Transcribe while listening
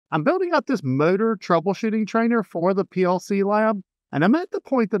I'm building out this motor troubleshooting trainer for the PLC lab, and I'm at the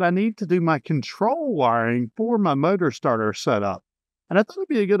point that I need to do my control wiring for my motor starter setup. And I thought it'd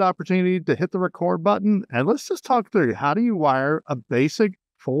be a good opportunity to hit the record button, and let's just talk through how do you wire a basic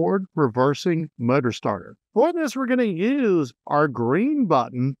forward reversing motor starter. For this, we're going to use our green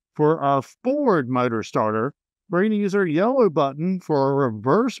button for our forward motor starter. We're going to use our yellow button for a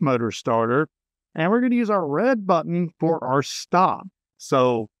reverse motor starter, and we're going to use our red button for our stop.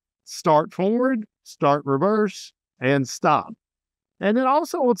 So start forward, start reverse, and stop. And then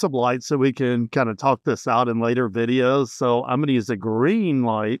also want some lights so we can kind of talk this out in later videos. So I'm going to use the green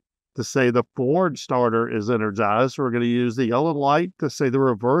light to say the forward starter is energized. We're going to use the yellow light to say the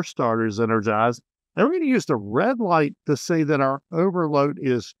reverse starter is energized. And we're going to use the red light to say that our overload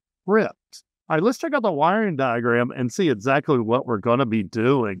is tripped. All right, let's check out the wiring diagram and see exactly what we're going to be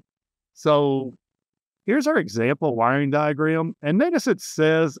doing. So here's our example wiring diagram. And notice it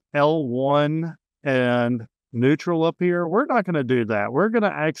says L1 and neutral up here. We're not going to do that. We're going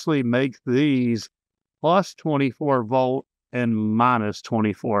to actually make these plus 24 volt and minus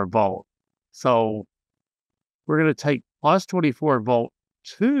 24 volt. So we're going to take plus 24 volt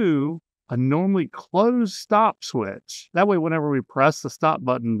to a normally closed stop switch. That way, whenever we press the stop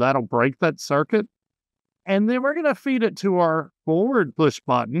button, that'll break that circuit. And then we're going to feed it to our forward push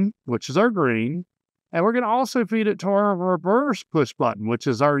button, which is our green. And we're going to also feed it to our reverse push button, which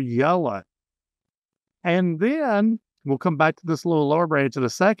is our yellow. And then we'll come back to this little lower branch in a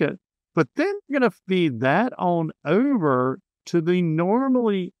second, but then we're going to feed that on over to the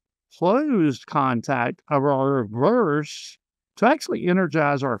normally closed contact of our reverse to actually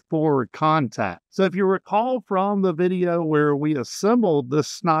energize our forward contact. So if you recall from the video where we assembled the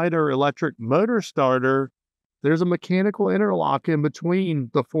Schneider electric motor starter, there's a mechanical interlock in between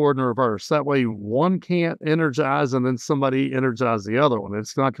the forward and reverse. That way one can't energize and then somebody energize the other one.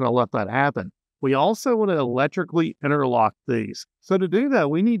 It's not going to let that happen. We also want to electrically interlock these. So to do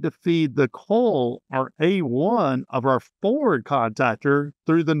that, we need to feed the coil, our A1 of our forward contactor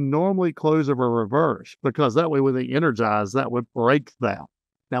through the normally closed of a reverse, because that way when they energize, that would break that.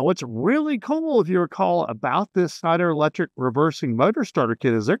 Now, what's really cool, if you recall, about this Schneider electric reversing motor starter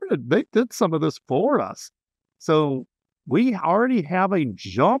kit is they did some of this for us. So we already have a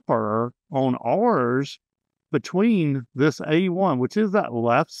jumper on ours between this A1, which is that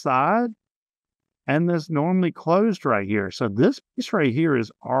left side, and this normally closed right here. So this piece right here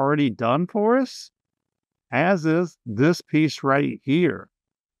is already done for us, as is this piece right here.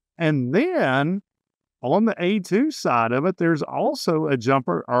 And then on the A2 side of it, there's also a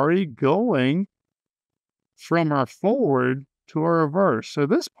jumper already going from our forward to our reverse. So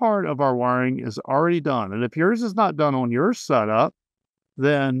this part of our wiring is already done. And if yours is not done on your setup,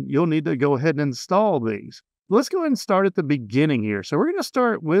 then you'll need to go ahead and install these. Let's go ahead and start at the beginning here. So we're going to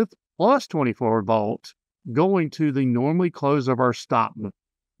start with plus 24 volt going to the normally closed of our stop.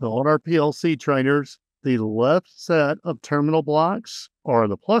 So on our PLC trainers, the left set of terminal blocks are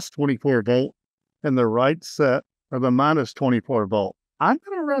the plus 24 volt and the right set are the minus 24 volt. I'm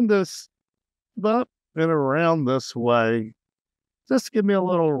going to run this up and around this way. Just give me a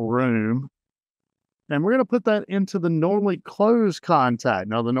little room. And we're going to put that into the normally closed contact.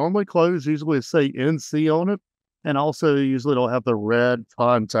 Now, the normally closed usually say NC on it, and also usually it'll have the red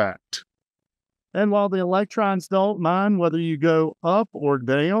contact. And while the electrons don't mind whether you go up or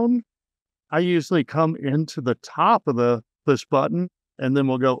down, I usually come into the top of the push button, and then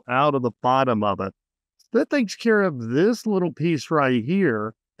we'll go out of the bottom of it. That takes care of this little piece right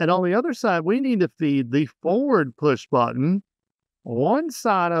here. And on the other side, we need to feed the forward push button. One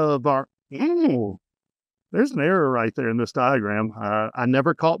side of our... there's an error right there in this diagram. I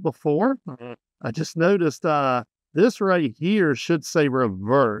never caught before. I just noticed this right here should say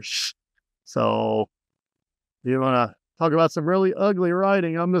reverse. So you want to talk about some really ugly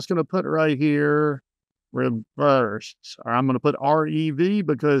writing, I'm just going to put right here reverse. Or I'm going to put REV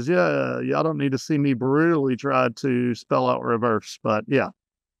because, y'all don't need to see me brutally try to spell out reverse. But yeah,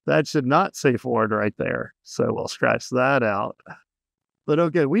 that should not say forward right there. So we'll scratch that out. But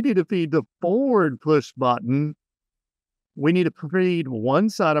okay, we need to feed the forward push button. We need to feed one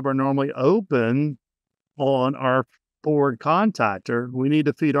side of our normally open on our forward contactor. We need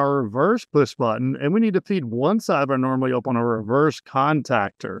to feed our reverse push button, and we need to feed one side of our normally open on a reverse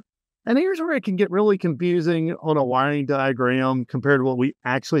contactor. And here's where it can get really confusing on a wiring diagram compared to what we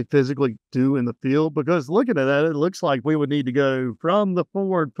actually physically do in the field, because looking at that, it looks like we would need to go from the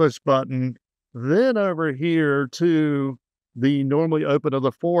forward push button, then over here to the normally open of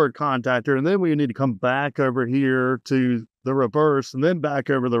the forward contactor, and then we need to come back over here to the reverse, and then back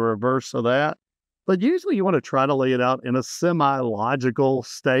over the reverse of that. But usually you want to try to lay it out in a semi-logical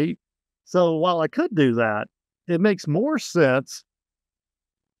state. So while I could do that, it makes more sense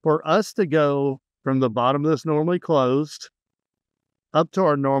for us to go from the bottom of this normally closed up to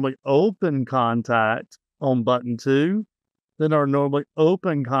our normally open contact on button 2, then our normally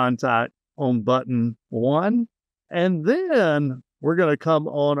open contact on button 1, and then we're going to come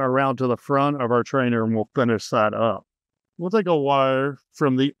on around to the front of our trainer and we'll finish that up. We'll take a wire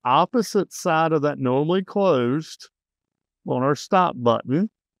from the opposite side of that normally closed on our stop button,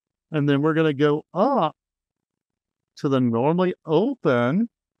 and then we're going to go up to the normally open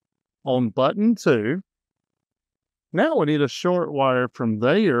on button 2. Now we need a short wire from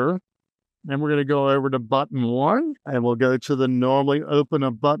there, and we're going to go over to button 1, and we'll go to the normally open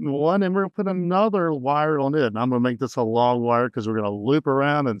of button 1, and we're going to put another wire on it. And I'm going to make this a long wire because we're going to loop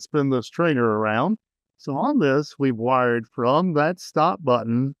around and spin this trainer around. So on this, we've wired from that stop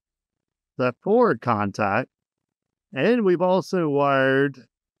button, that forward contact, and we've also wired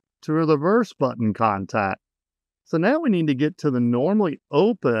to a reverse button contact. So now we need to get to the normally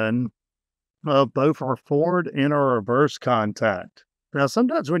open of both our forward and our reverse contact. Now,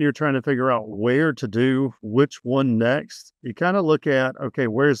 sometimes when you're trying to figure out where to do which one next, you kind of look at, okay,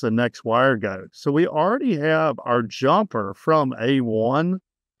 where's the next wire go? So we already have our jumper from A1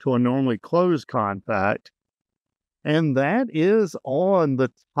 to a normally closed contact, and that is on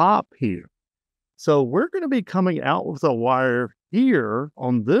the top here. So we're going to be coming out with a wire here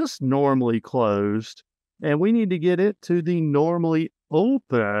on this normally closed, and we need to get it to the normally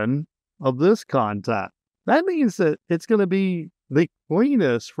open of this contact. That means that it's going to be the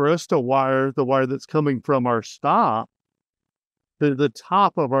cleanest for us to wire the wire that's coming from our stop to the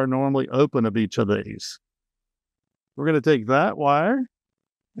top of our normally open of each of these. We're going to take that wire,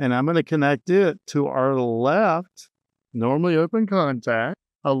 and I'm going to connect it to our left normally open contact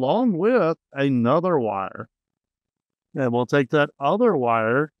along with another wire. And we'll take that other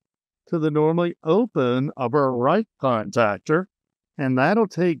wire to the normally open of our right contactor, and that'll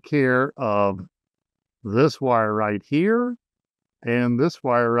take care of this wire right here and this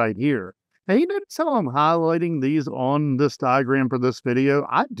wire right here. Now, you notice how I'm highlighting these on this diagram for this video?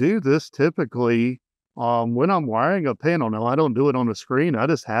 I do this typically when I'm wiring a panel. Now, I don't do it on the screen. I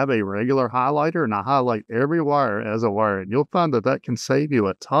just have a regular highlighter, and I highlight every wire as a wire, and you'll find that that can save you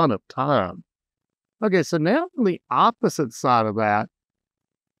a ton of time. Okay, so now on the opposite side of that,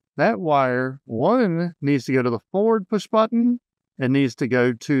 that wire, one needs to go to the forward push button, it needs to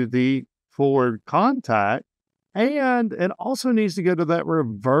go to the forward contact, and it also needs to go to that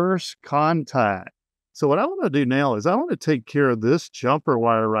reverse contact. So what I want to do now is I want to take care of this jumper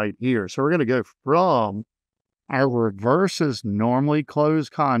wire right here. So we're going to go from our reverses normally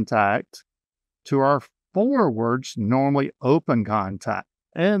closed contact to our forwards normally open contact.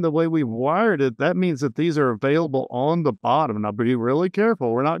 And the way we wired it, that means that these are available on the bottom. Now be really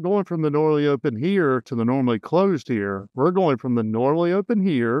careful. We're not going from the normally open here to the normally closed here. We're going from the normally open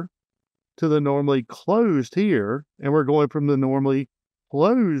here to the normally closed here. And we're going from the normally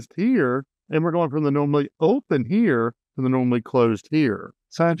closed here. And we're going from the normally open here to the normally closed here.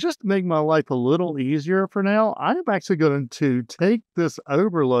 So just to make my life a little easier for now, I'm actually going to take this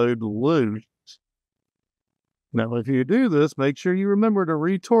overload loose. Now, if you do this, make sure you remember to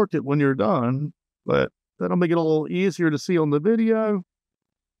retorque it when you're done, but that'll make it a little easier to see on the video.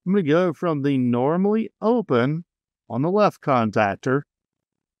 I'm going to go from the normally open on the left contactor,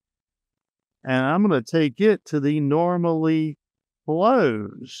 and I'm going to take it to the normally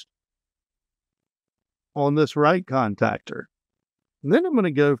closed on this right contactor. And then I'm going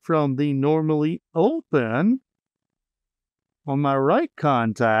to go from the normally open on my right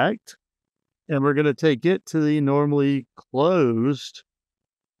contact, and we're going to take it to the normally closed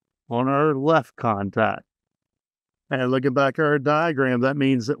on our left contact. And looking back at our diagram, that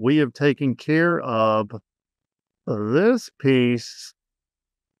means that we have taken care of this piece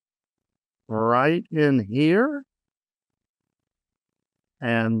right in here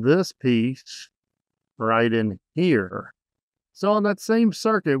and this piece right in here. So on that same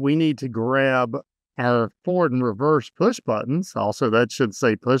circuit, we need to grab our forward and reverse push buttons. Also, that should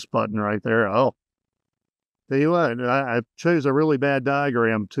say push button right there. Oh, tell you what, I chose a really bad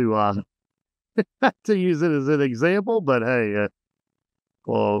diagram to to use it as an example, but hey,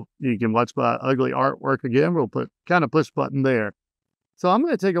 well, you can watch my ugly artwork again. We'll put kind of push button there. So I'm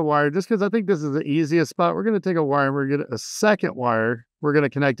going to take a wire, just because I think this is the easiest spot. We're going to take a wire, and we're going to get a second wire. We're going to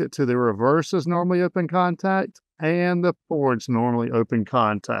connect it to the reverses normally open contact and the forwards normally open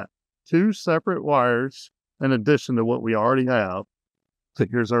contact. Two separate wires in addition to what we already have. So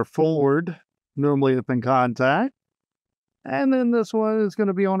here's our forward normally open contact. And then this one is going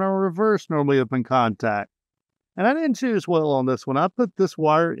to be on our reverse normally open contact. And I didn't choose well on this one. I put this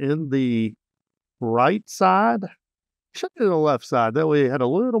wire in the right side. Should do the left side. That way it had a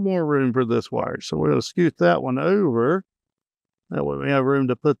little more room for this wire. So we're going to scoot that one over. That way we have room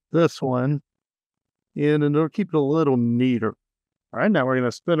to put this one in, and it'll keep it a little neater. All right, now we're going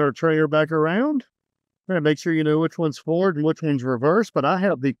to spin our trainer back around. We're going to make sure you know which one's forward and which one's reverse, but I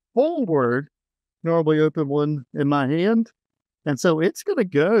have the forward normally open one in my hand. And so it's going to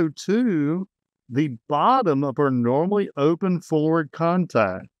go to the bottom of our normally open forward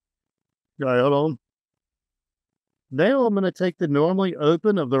contact. Okay, hold on. Now I'm going to take the normally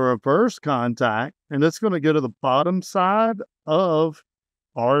open of the reverse contact, and it's going to go to the bottom side of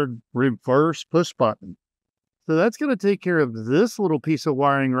our reverse push button. So that's going to take care of this little piece of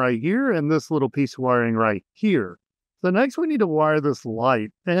wiring right here and this little piece of wiring right here. So next we need to wire this light.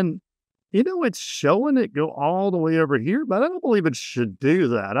 And you know, it's showing it go all the way over here, but I don't believe it should do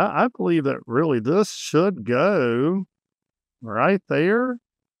that. I believe that really this should go right there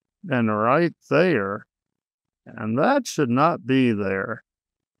and right there. And that should not be there.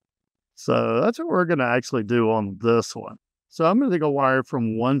 So that's what we're going to actually do on this one. So I'm going to take a wire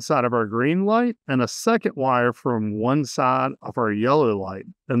from one side of our green light and a second wire from one side of our yellow light.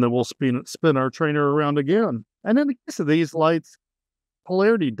 And then we'll spin our trainer around again. And in the case of these lights,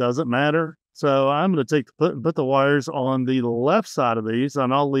 polarity doesn't matter. So I'm going to put the wires on the left side of these,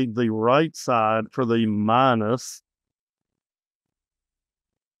 and I'll leave the right side for the minus.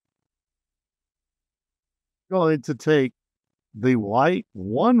 Going to take the white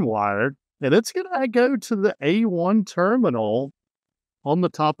one wire, and it's going to go to the A1 terminal on the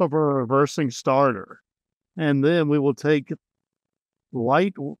top of our reversing starter. And then we will take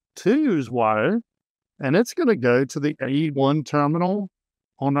light 2's wire, and it's going to go to the A1 terminal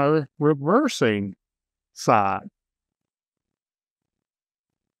on our reversing side.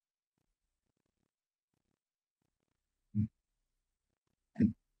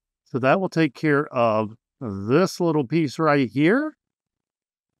 So that will take care of this little piece right here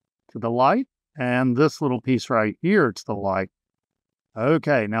to the light and this little piece right here to the light.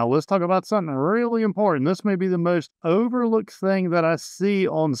 Okay, now let's talk about something really important. This may be the most overlooked thing that I see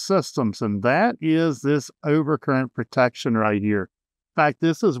on systems, and that is this overcurrent protection right here. In fact,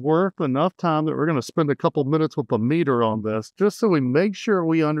 this is worth enough time that we're going to spend a couple minutes with a meter on this, just so we make sure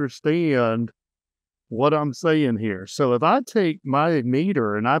we understand what I'm saying here. So if I take my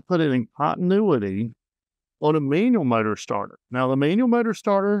meter and I put it in continuity on a manual motor starter. Now, the manual motor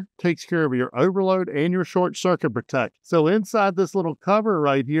starter takes care of your overload and your short circuit protection. So inside this little cover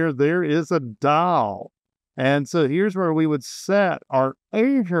right here, there is a dial. And so here's where we would set our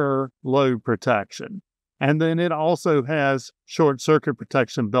overload protection. And then it also has short circuit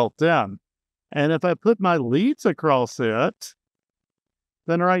protection built in. And if I put my leads across it,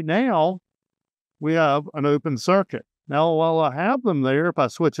 then right now we have an open circuit. Now, while I have them there, if I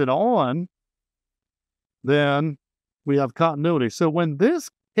switch it on, then we have continuity. So when this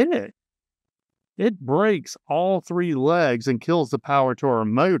hits, it breaks all three legs and kills the power to our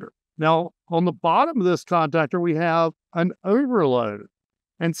motor. Now, on the bottom of this contactor, we have an overload.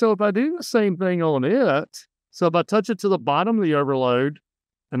 And so if I do the same thing on it, so if I touch it to the bottom of the overload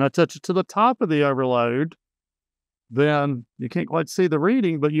and I touch it to the top of the overload, then you can't quite see the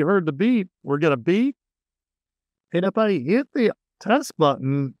reading, but you heard the beep. We're going to beep. And if I hit the test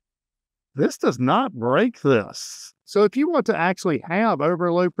button, this does not break this. So if you want to actually have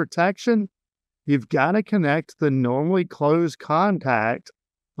overload protection, you've got to connect the normally closed contact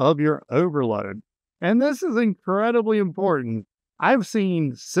of your overload. And this is incredibly important. I've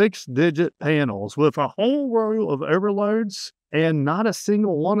seen 6-digit panels with a whole row of overloads and not a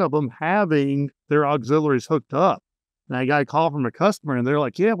single one of them having their auxiliaries hooked up. And I got a call from a customer and they're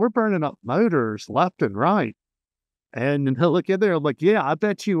like, yeah, we're burning up motors left and right. And they'll look in there, I'm like, yeah, I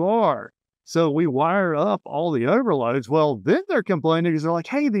bet you are. So we wire up all the overloads. Well, then they're complaining because they're like,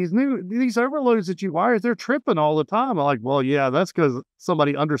 hey, these overloads that you wire, they're tripping all the time. I'm like, well, yeah, that's because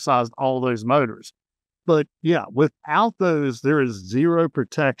somebody undersized all those motors. But yeah, without those, there is zero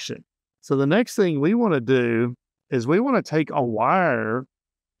protection. So the next thing we want to do is we want to take a wire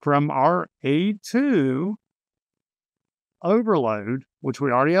from our A2 overload, which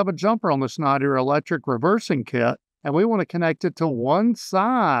we already have a jumper on the Schneider electric reversing kit, and we want to connect it to one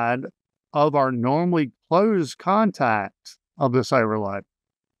side of our normally closed contact of this overload.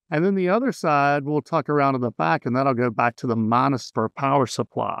 And then the other side we'll tuck around in the back, and that'll go back to the minus for power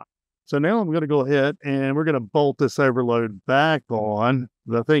supply. So now I'm going to go ahead and we're going to bolt this overload back on.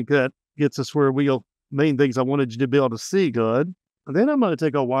 I think that gets us where main things I wanted you to be able to see good. And then I'm going to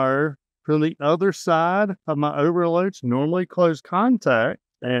take a wire from the other side of my overload's normally closed contact,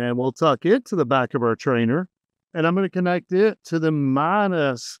 and we'll tuck it to the back of our trainer. And I'm going to connect it to the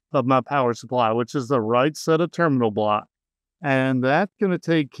minus of my power supply, which is the right set of terminal block. And that's going to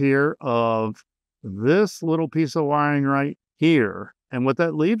take care of this little piece of wiring right here. And what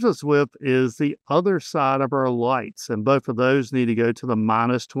that leaves us with is the other side of our lights. And both of those need to go to the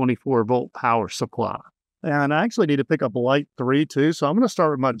minus 24 volt power supply. And I actually need to pick up light 3 too. So I'm going to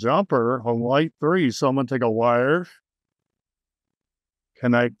start with my jumper on light 3. So I'm going to take a wire,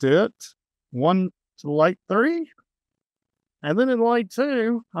 connect it, one to light 3. And then in light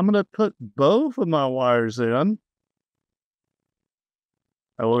 2, I'm going to put both of my wires in.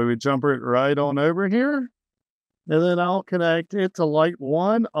 I will jumper it right on over here. And then I'll connect it to light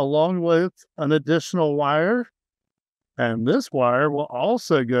 1 along with an additional wire. And this wire will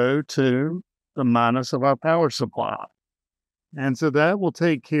also go to the minus of our power supply. And so that will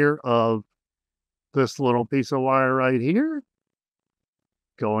take care of this little piece of wire right here,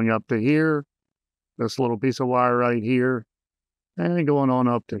 going up to here, this little piece of wire right here, and going on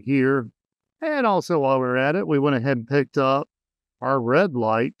up to here. And also while we're at it, we went ahead and picked up our red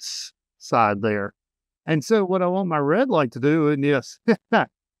lights side there. And so what I want my red light to do, and yes,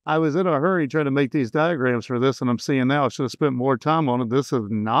 I was in a hurry trying to make these diagrams for this, and I'm seeing now I should have spent more time on it. This is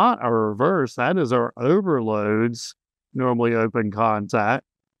not our reverse. That is our overloads, normally open contact.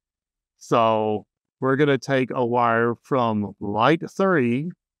 So we're going to take a wire from light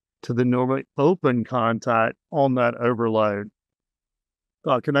 3 to the normally open contact on that overload.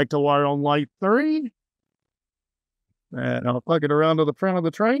 So I'll connect a wire on light 3, and I'll plug it around to the front of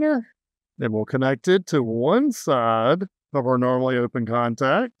the trainer. Then we'll connect it to one side of our normally open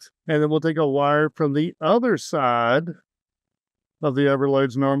contact. And then we'll take a wire from the other side of the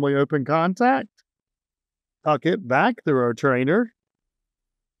overload's normally open contact, tuck it back through our trainer.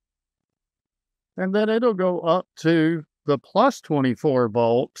 And then it'll go up to the plus 24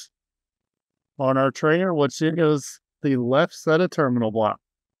 volts on our trainer, which is the left set of terminal block.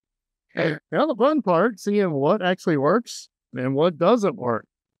 Now the fun part, seeing what actually works and what doesn't work.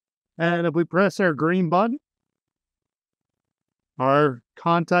 And if we press our green button, our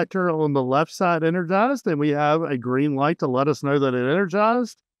contactor on the left side energized, and we have a green light to let us know that it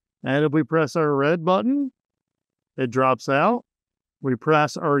energized. And if we press our red button, it drops out. We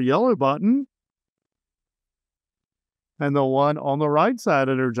press our yellow button, and the one on the right side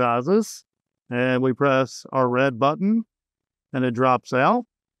energizes. And we press our red button, and it drops out.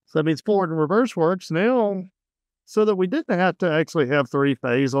 So that means forward and reverse works now. So that we didn't have to actually have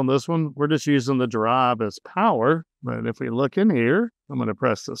 3-phase on this one. We're just using the drive as power. But if we look in here, I'm going to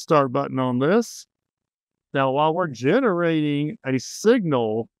press the start button on this. Now, while we're generating a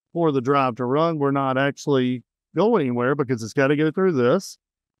signal for the drive to run, we're not actually going anywhere because it's got to go through this.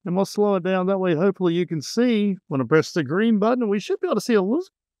 And we'll slow it down. That way, hopefully you can see when I press the green button, we should be able to see a little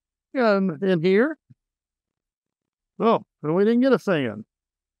in here. Oh, and we didn't get a fan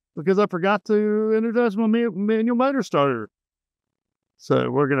because I forgot to energize my manual motor starter. So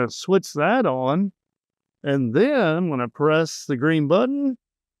we're going to switch that on. And then when I press the green button,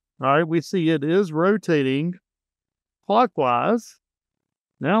 all right, we see it is rotating clockwise.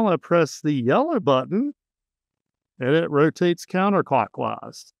 Now I press the yellow button and it rotates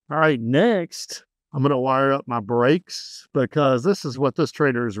counterclockwise. All right, next, I'm going to wire up my brakes because this is what this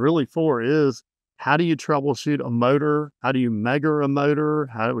trainer is really for, is how do you troubleshoot a motor? How do you measure a motor?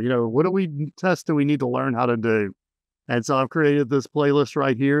 What test do we need to learn how to do? And so I've created this playlist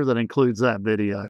right here that includes that video.